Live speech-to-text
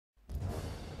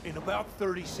In about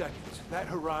 30 seconds, that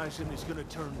horizon is gonna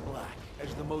turn black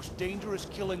as the most dangerous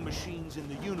killing machines in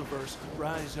the universe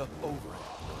rise up over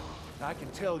it. I can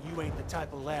tell you ain't the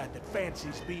type of lad that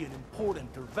fancies being important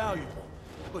or valuable,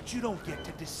 but you don't get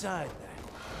to decide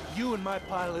that. You and my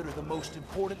pilot are the most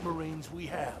important Marines we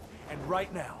have, and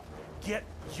right now, get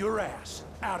your ass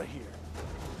out of here.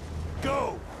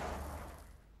 Go!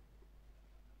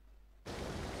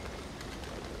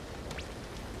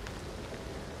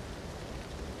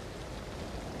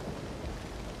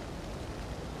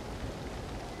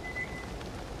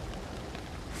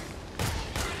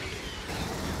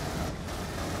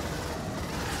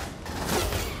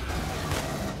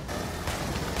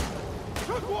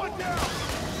 One down!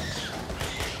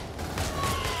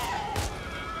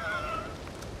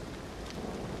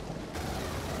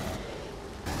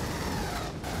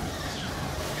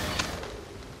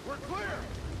 We're clear!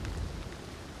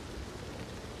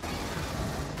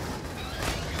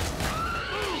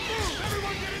 Move!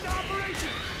 Everyone get into operation!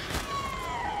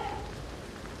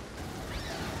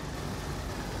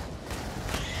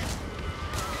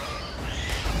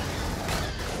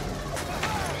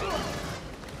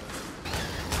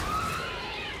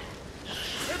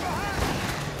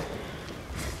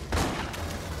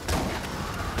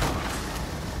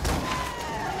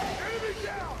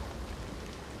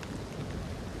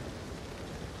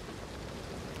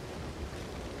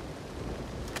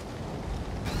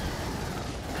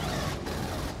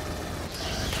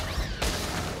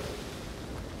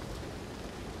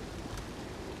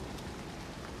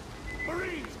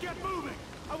 Marines, get moving!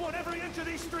 I want every inch of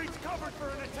these streets covered for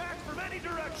an attack from any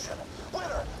direction!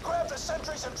 Winter, grab the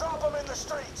sentries and drop them in the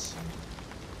streets!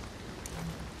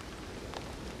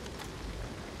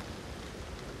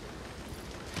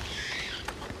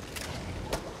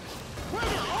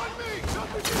 Winter, on me!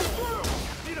 Nothing gets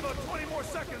through! Need about 20 more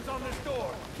seconds on this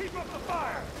door. Keep up the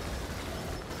fire!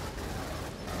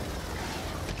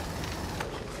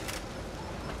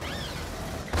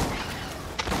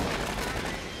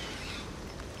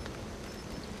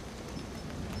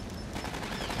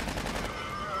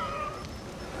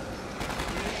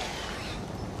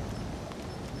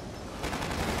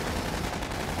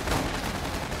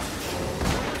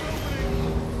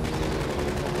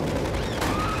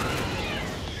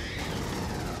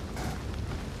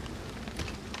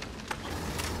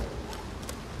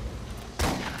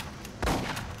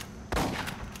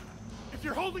 If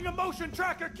you're holding a motion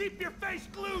tracker, keep your face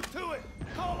glued to it!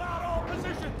 Call out all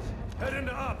positions! Head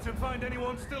into ops and find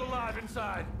anyone still alive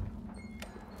inside.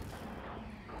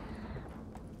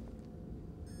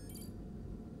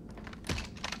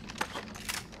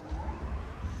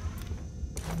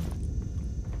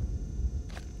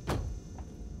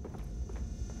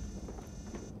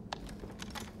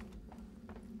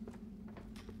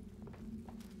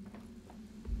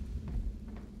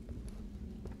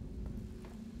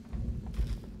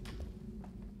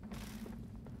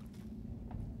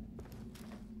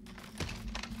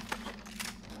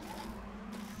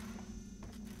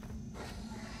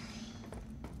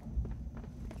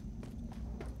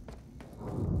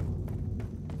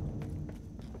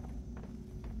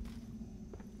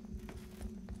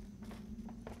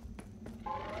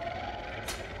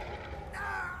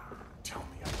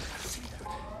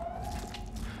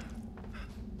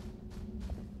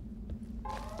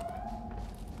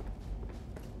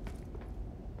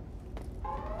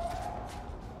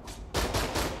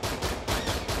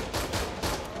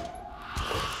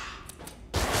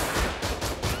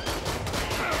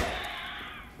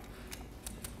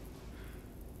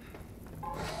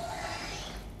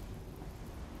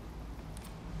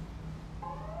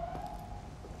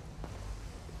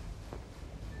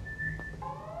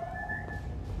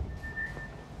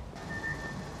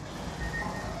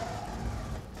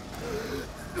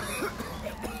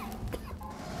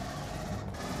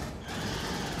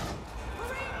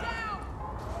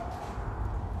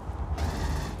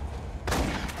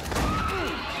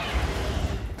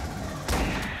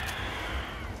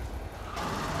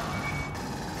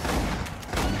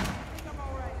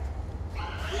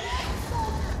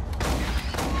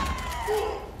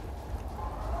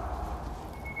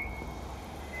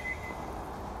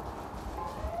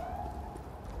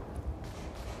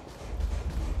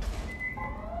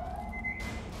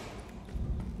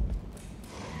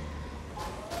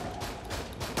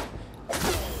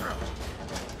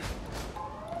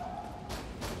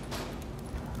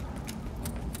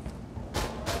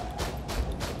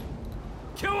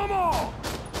 Kill them all!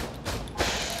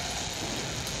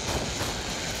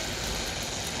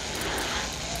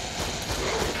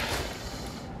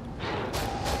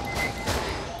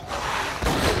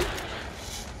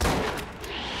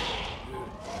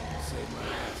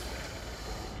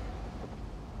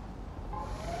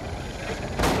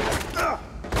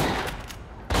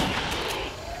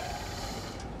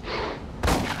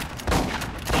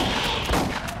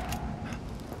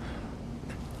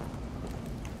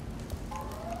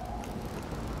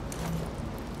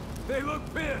 They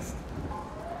look pissed!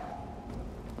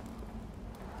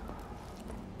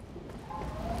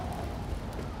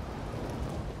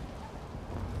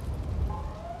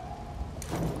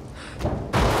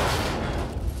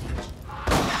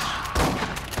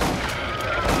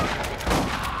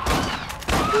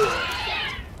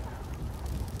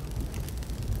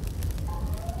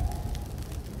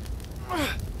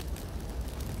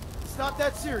 It's not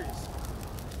that serious.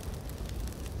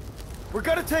 We're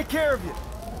gonna take care of you.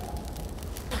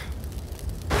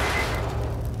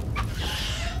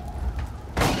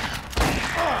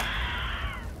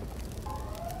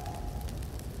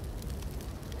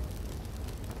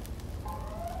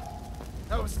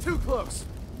 That was too close.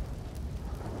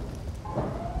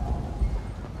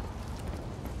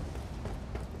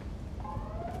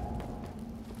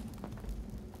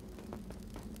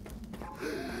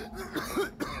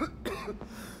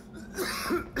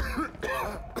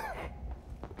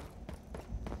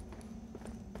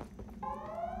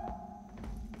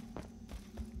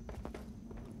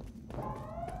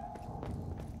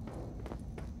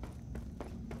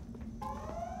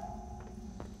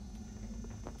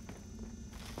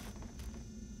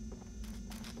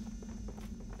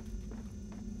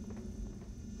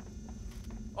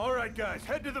 All right, guys,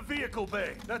 head to the vehicle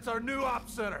bay. That's our new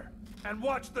ops center. And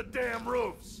watch the damn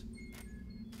roofs.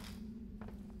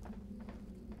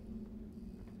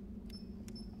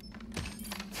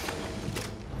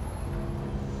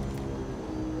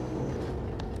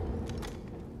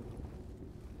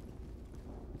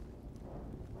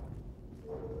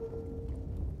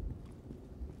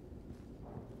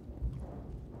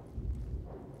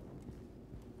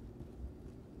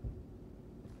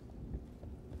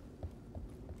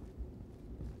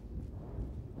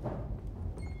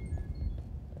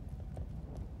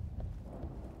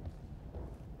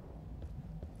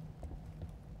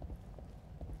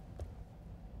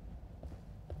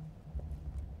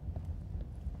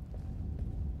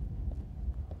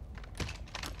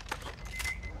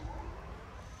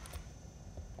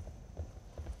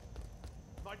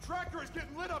 My tractor is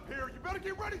getting lit up here. You better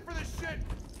get ready for this shit.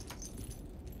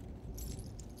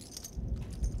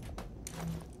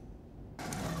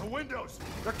 The windows.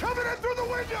 They're coming in through the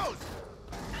windows.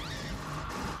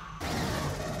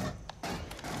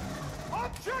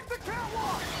 Check the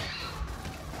catwalk.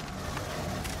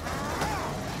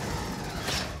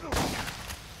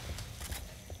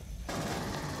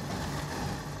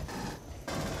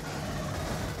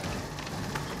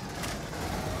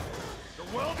 The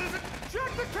weld isn't.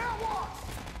 Check the catwalks!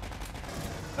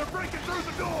 They're breaking through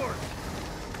the doors!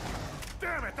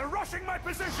 Damn it, they're rushing my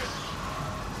position!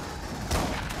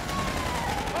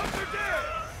 Hugs are dead!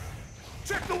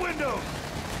 Check the windows!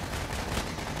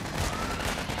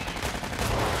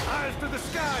 Eyes to the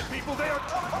sky, people! They are...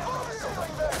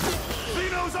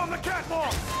 Zeno's on the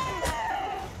catwalk!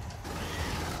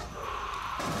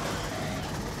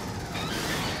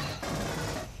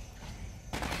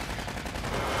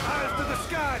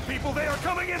 People, they are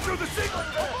coming in through the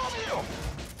secret door!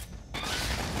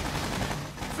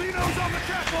 Zeno's on the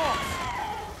catwalk!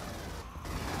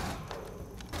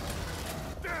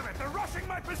 Damn it, they're rushing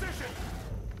my position!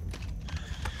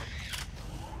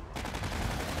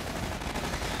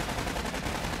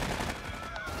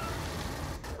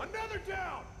 Another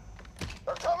down!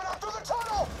 They're coming up through the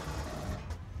tunnel!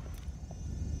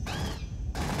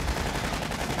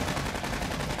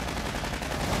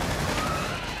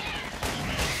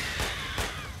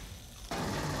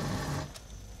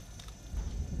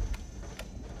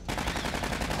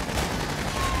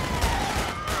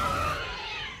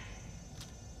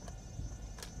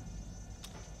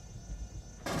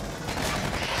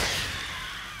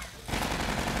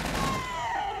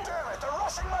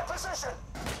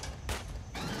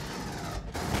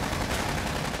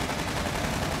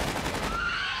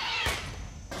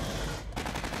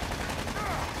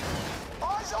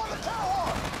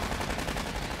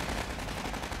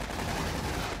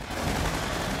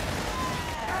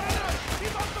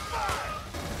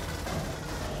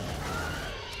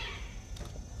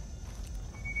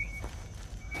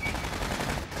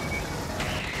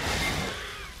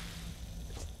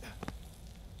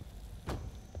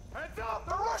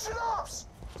 Russian ops!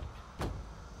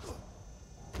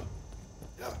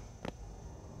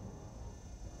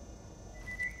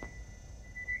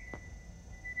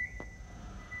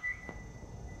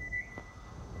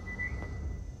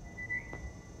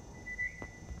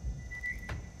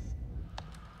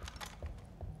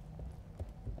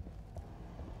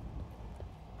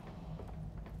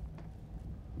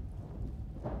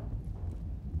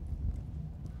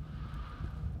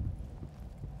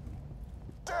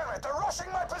 Damn it, they're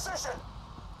rushing my position!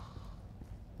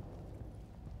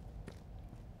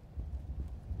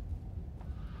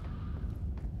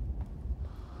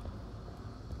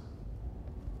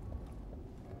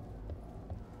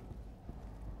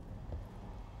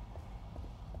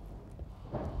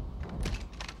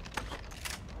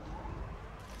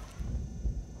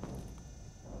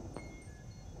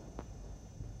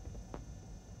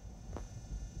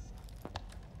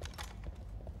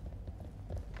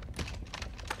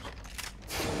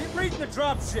 the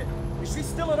dropship? Is she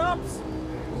still at ops?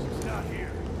 She's not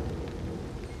here.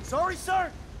 Sorry,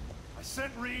 sir? I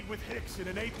sent Reed with Hicks in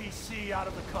an APC out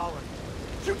of the colony.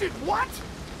 You did what?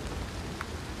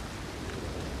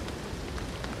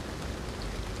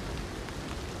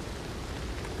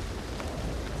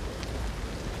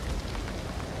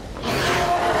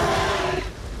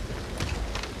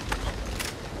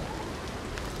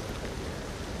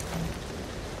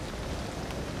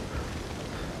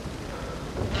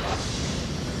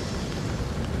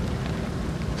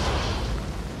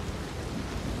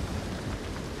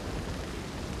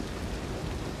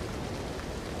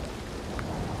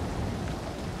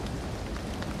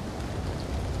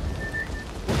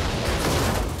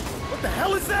 What the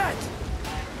hell is that?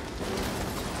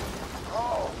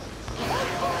 Oh! No!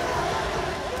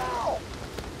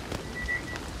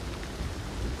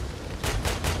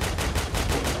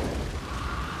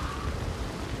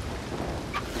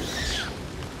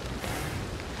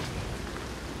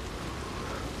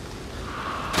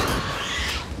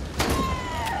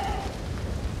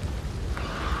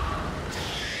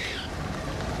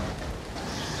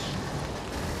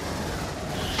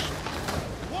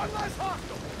 One less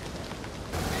hostile!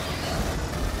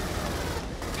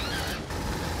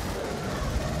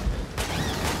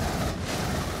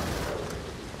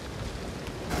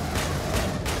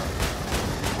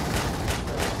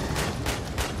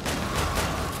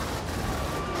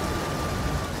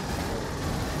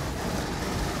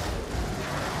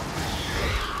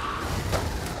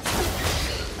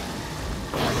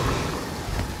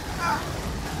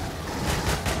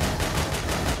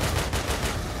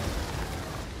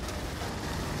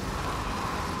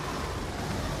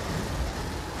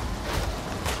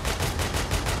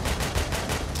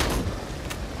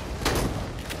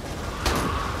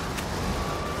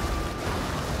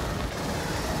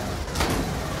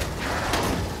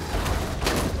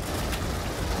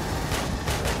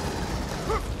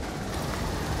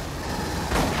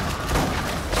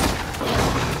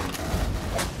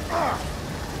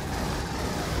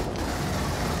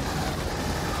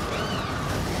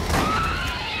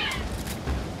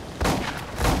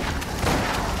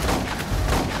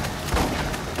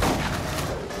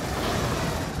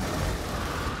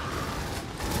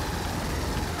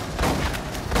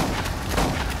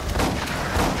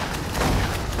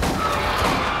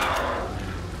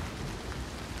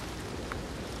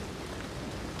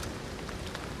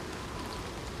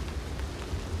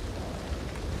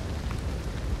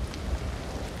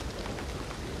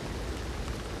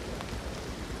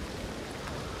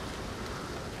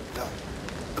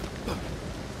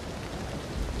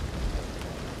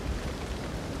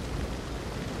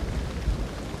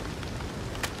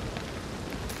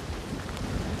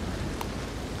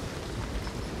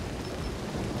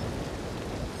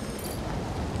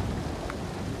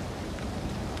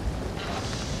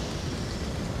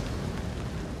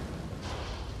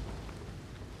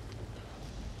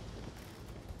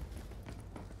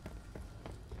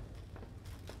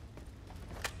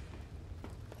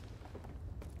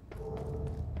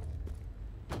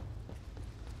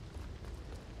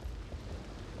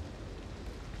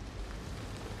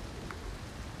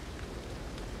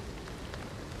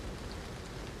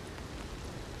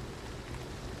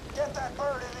 Get that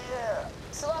bird in the air!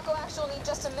 Sulaco actually need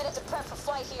just a minute to prep for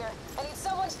flight here. I need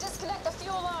someone to disconnect the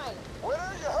fuel line.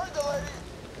 Winter, you heard the lady!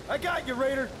 I got you,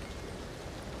 Raider.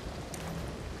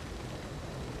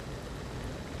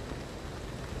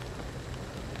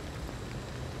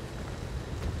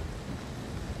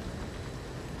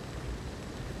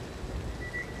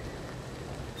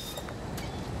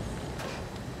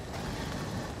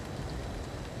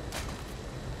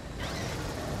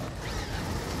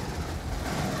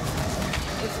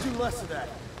 Let's do less of that.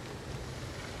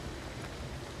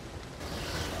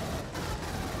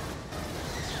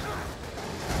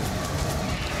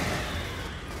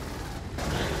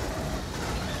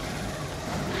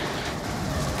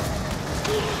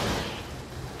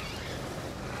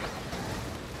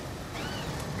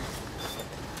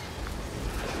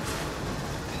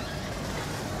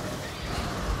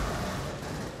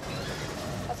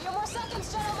 A few more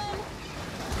seconds, gentlemen.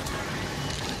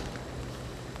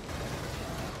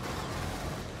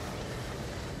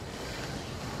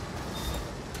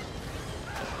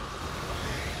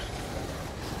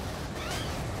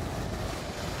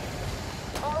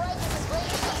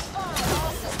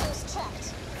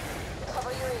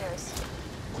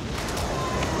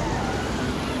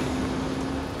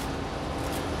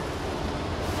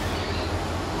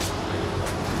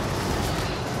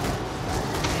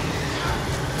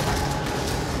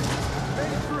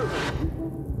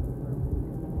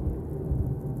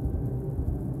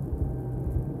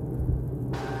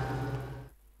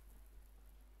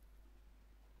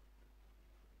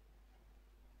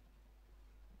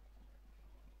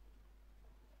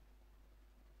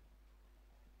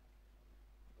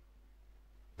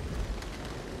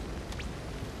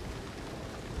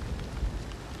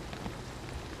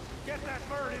 Get that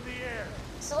bird in the air!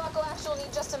 Sulaco Actual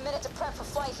need just a minute to prep for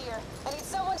flight here. I need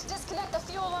someone to disconnect the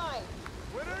fuel line.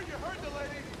 Winner, you heard the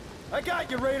lady! I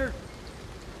got you, Raider!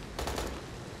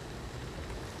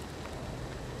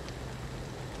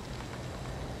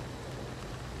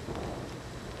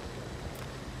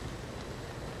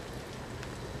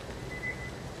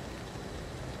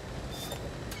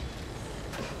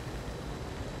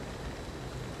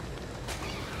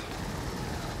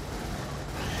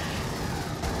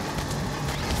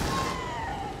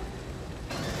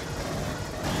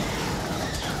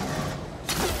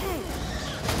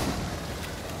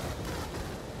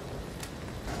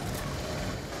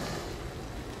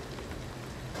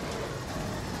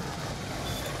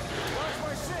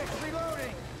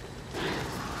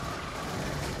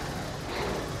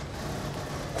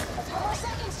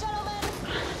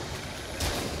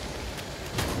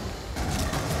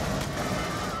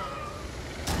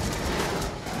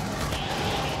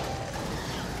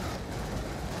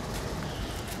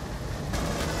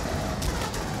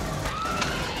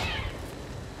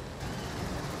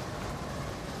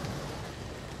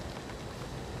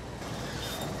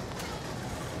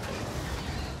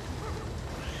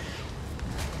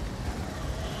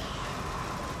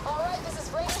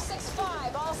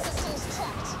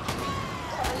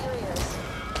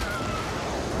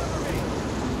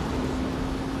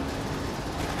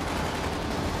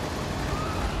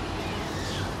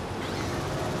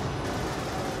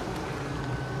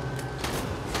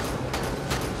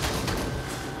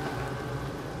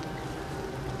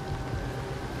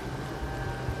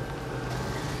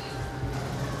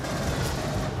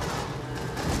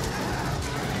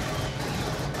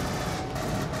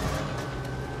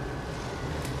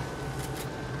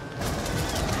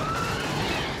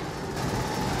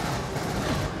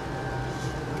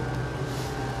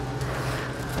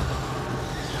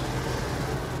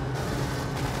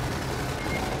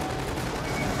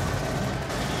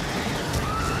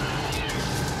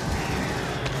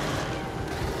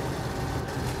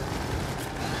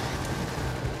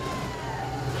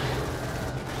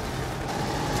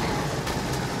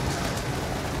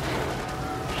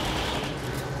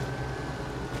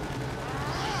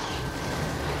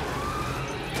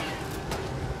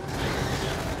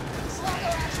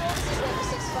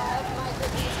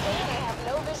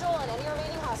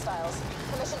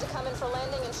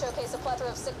 Showcase a plethora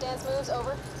of sick dance moves,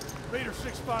 over. Raider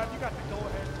 6-5, you got the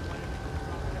go-ahead for landing.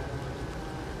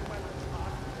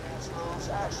 Dance moves,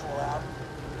 actual out.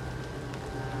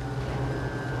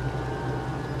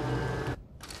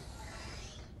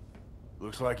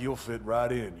 Looks like you'll fit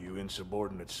right in, you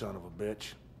insubordinate son of a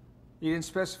bitch. You didn't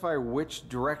specify which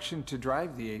direction to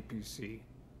drive the APC,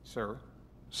 sir.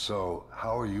 So,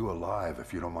 how are you alive,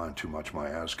 if you don't mind too much my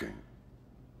asking?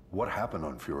 What happened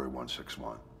on Fury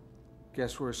 161?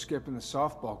 Guess we're skipping the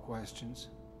softball questions.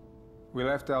 We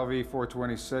left LV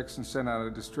 426 and sent out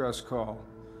a distress call.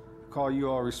 A call you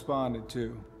all responded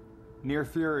to. Near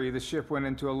Fury, the ship went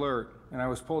into alert, and I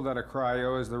was pulled out of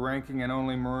cryo as the ranking and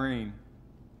only Marine.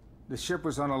 The ship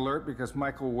was on alert because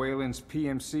Michael Whalen's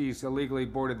PMCs illegally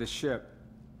boarded the ship.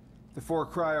 The 4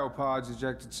 cryopods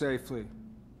ejected safely,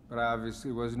 but I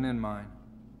obviously wasn't in mine.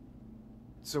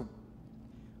 So,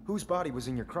 whose body was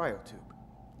in your cryo tube?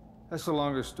 That's a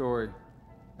longer story.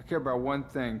 I care about one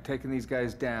thing, taking these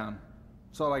guys down.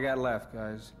 That's all I got left,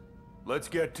 guys. Let's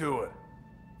get to it.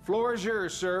 Floor is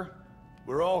yours, sir.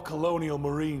 We're all Colonial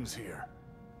Marines here.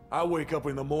 I wake up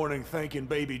in the morning thanking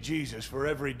baby Jesus for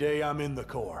every day I'm in the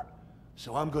Corps.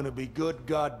 So I'm gonna be good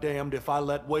goddamned if I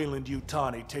let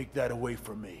Weyland-Yutani take that away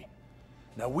from me.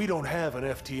 Now, we don't have an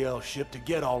FTL ship to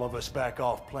get all of us back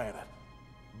off planet.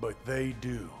 But they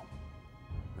do.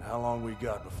 How long we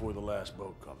got before the last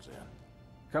boat comes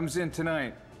in? Comes in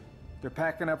tonight. They're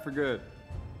packing up for good.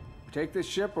 We take this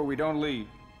ship or we don't leave.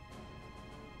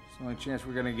 It's the only chance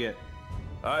we're gonna get.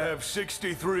 I have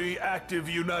 63 active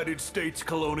United States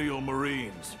Colonial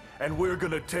Marines, and we're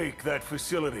gonna take that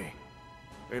facility.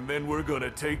 And then we're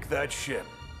gonna take that ship.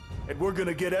 And we're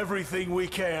gonna get everything we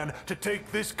can to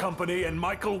take this company and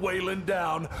Michael Weyland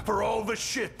down for all the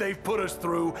shit they've put us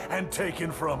through and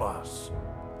taken from us.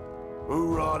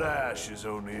 Hoorah to ashes,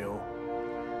 O'Neill.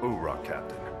 Hoorah,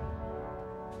 Captain.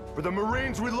 For the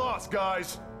Marines we lost,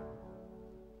 guys!